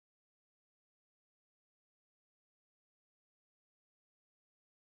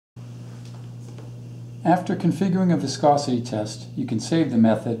After configuring a viscosity test, you can save the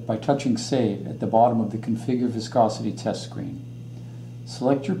method by touching Save at the bottom of the Configure Viscosity Test screen.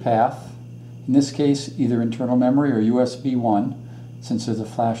 Select your path, in this case either internal memory or USB 1, since there's a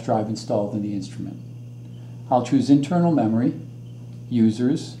flash drive installed in the instrument. I'll choose internal memory,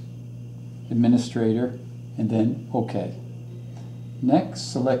 Users, Administrator, and then OK.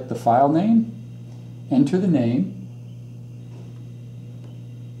 Next, select the file name, enter the name,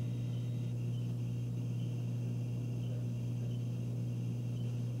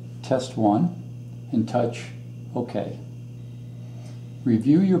 Test 1, and touch OK.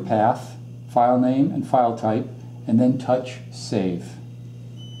 Review your path, file name, and file type, and then touch Save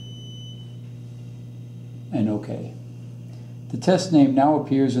and OK. The test name now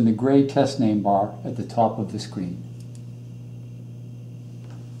appears in the gray test name bar at the top of the screen.